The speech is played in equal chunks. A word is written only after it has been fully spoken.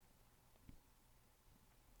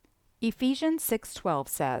Ephesians 6:12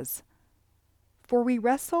 says, "For we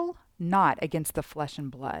wrestle not against the flesh and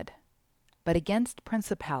blood, but against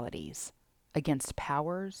principalities, against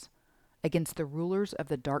powers, against the rulers of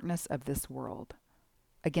the darkness of this world,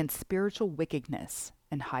 against spiritual wickedness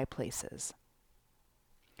in high places."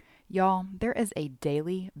 Y'all, there is a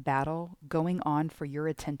daily battle going on for your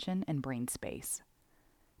attention and brain space.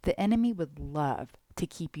 The enemy would love to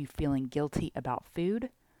keep you feeling guilty about food,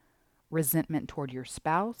 resentment toward your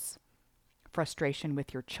spouse, frustration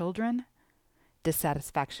with your children,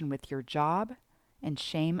 dissatisfaction with your job, and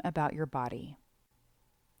shame about your body.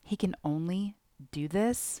 He can only do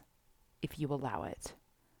this if you allow it.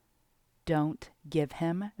 Don't give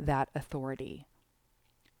him that authority.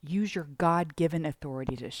 Use your God-given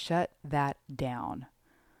authority to shut that down.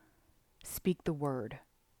 Speak the word.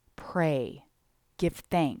 Pray. Give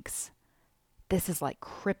thanks. This is like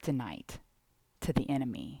kryptonite to the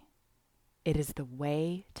enemy. It is the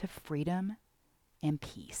way to freedom and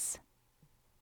peace.